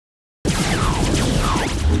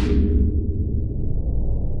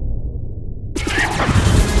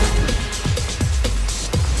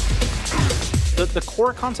The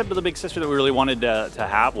core concept of the Big Sister that we really wanted to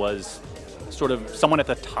have was sort of someone at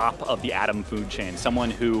the top of the atom food chain,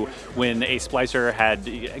 someone who, when a splicer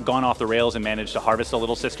had gone off the rails and managed to harvest a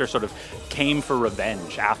little sister, sort of came for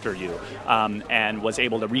revenge after you, and was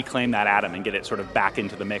able to reclaim that atom and get it sort of back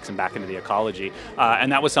into the mix and back into the ecology.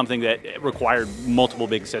 And that was something that required multiple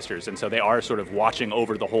Big Sisters, and so they are sort of watching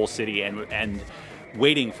over the whole city and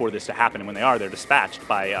waiting for this to happen. And when they are, they're dispatched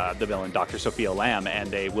by the villain, Dr. Sophia Lamb, and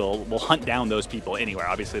they will hunt down those people anywhere.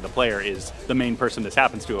 Obviously, the player is the main person this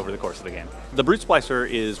happens to over the course of the game. The Brute Splicer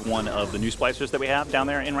is one of the new splicers that we have down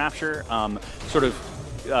there in Rapture. Sort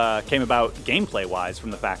of came about gameplay-wise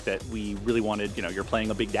from the fact that we really wanted, you're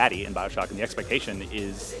playing a big daddy in Bioshock, and the expectation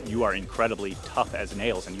is you are incredibly tough as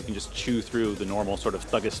nails, and you can just chew through the normal sort of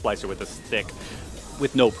thuggish splicer with a stick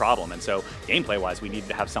with no problem. And so gameplay-wise, we needed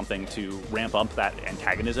to have something to ramp up that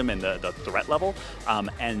antagonism and the threat level.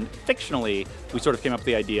 And fictionally, we sort of came up with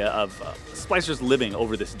the idea of splicers living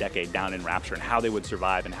over this decade down in Rapture and how they would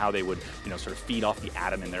survive and how they would, sort of feed off the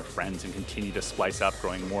atom in their friends and continue to splice up,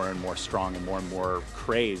 growing more and more strong and more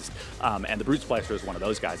crazed. And the Brute Splicer is one of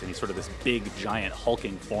those guys, and he's sort of this big, giant,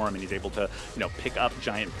 hulking form, and he's able to, pick up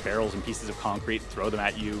giant barrels and pieces of concrete, throw them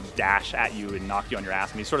at you, dash at you, and knock you on your ass.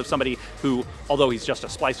 And he's sort of somebody who, although he's just a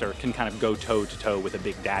splicer, can kind of go toe-to-toe with a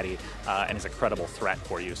big daddy, and is a credible threat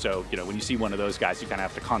for you. So, when you see one of those guys, you kind of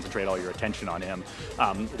have to concentrate all your attention on him,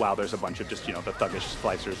 while there's a bunch of just, the thuggish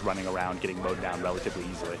splicers running around getting mowed down relatively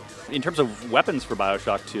easily. In terms of weapons for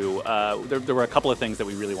Bioshock 2, there were a couple of things that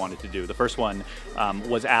we really wanted to do. The first one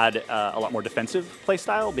was add a lot more defensive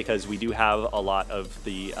playstyle, because we do have a lot of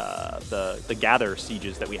the gather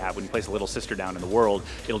sieges that we have. When you place a little sister down in the world,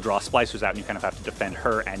 it'll draw splicers out, and you kind of have to defend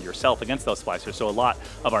her and yourself against those splicers. So a lot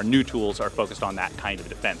of our new tools are focused on that kind of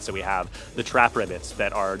defense. So we have the trap rivets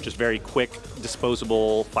that are just very quick,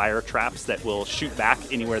 disposable fire traps that will shoot back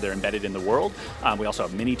anywhere they're embedded in the world. We also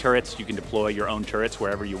have mini turrets. You can deploy your own turrets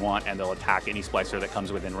wherever you want, and they'll attack any splicer that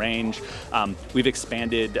comes within range. We've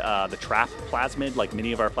expanded the trap plasmid, like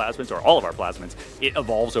many of our plasmids, or all of our plasmids. It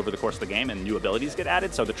evolves over the course of the game, and new abilities get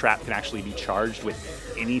added, so the trap can actually be charged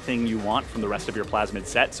with anything you want from the rest of your plasmid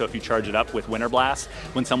set. So if you charge it up with Winter Blast,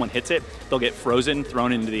 when someone hits it, they'll get frozen,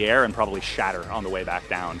 thrown into the air, and probably shatter on the way back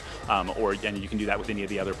down. And you can do that with any of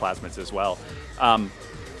the other plasmids as well.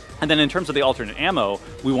 And then in terms of the alternate ammo,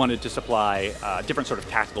 we wanted to supply different sort of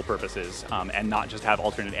tactical purposes, and not just have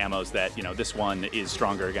alternate ammos that, this one is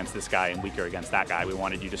stronger against this guy and weaker against that guy. We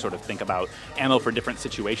wanted you to sort of think about ammo for different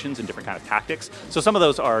situations and different kind of tactics. So some of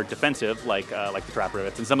those are defensive, like the trap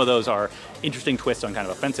rivets, and some of those are interesting twists on kind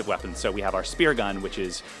of offensive weapons. So we have our spear gun, which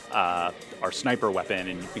is our sniper weapon,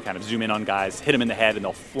 and you can kind of zoom in on guys, hit them in the head, and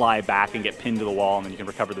they'll fly back and get pinned to the wall, and then you can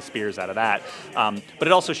recover the spears out of that. But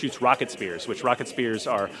it also shoots rocket spears, which rocket spears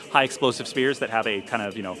are high explosive spears that have a kind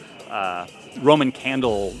of, Roman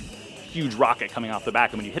candle huge rocket coming off the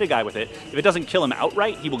back, and when you hit a guy with it, if it doesn't kill him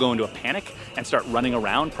outright, he will go into a panic and start running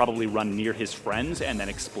around, probably run near his friends, and then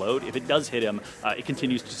explode. If it does hit him, it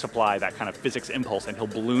continues to supply that kind of physics impulse, and he'll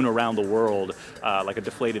balloon around the world like a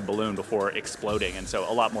deflated balloon before exploding, and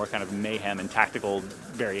so a lot more kind of mayhem and tactical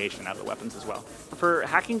variation out of the weapons as well. For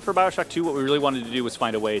hacking for Bioshock 2, what we really wanted to do was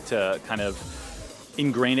find a way to kind of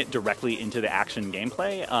ingrain it directly into the action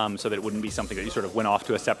gameplay, so that it wouldn't be something that you sort of went off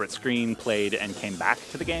to a separate screen, played, and came back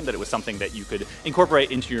to the game, that it was something that you could incorporate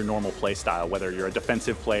into your normal play style, whether you're a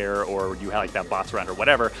defensive player or you like that bots around or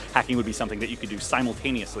whatever. Hacking would be something that you could do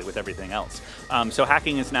simultaneously with everything else. So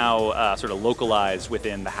hacking is now sort of localized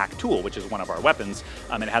within the hack tool, which is one of our weapons,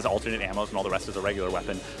 and it has alternate ammos, and all the rest is a regular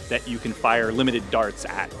weapon, that you can fire limited darts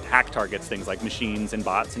at hack targets, things like machines and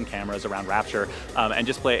bots and cameras around Rapture, and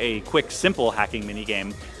just play a quick, simple hacking mini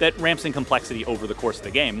game that ramps in complexity over the course of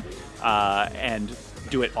the game, and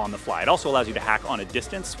do it on the fly. It also allows you to hack on a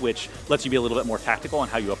distance, which lets you be a little bit more tactical on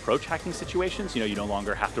how you approach hacking situations. You no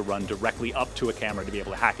longer have to run directly up to a camera to be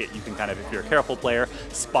able to hack it. You can kind of, if you're a careful player,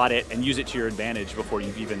 spot it and use it to your advantage before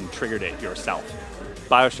you've even triggered it yourself.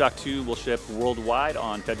 Bioshock 2 will ship worldwide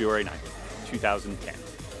on February 9th, 2010.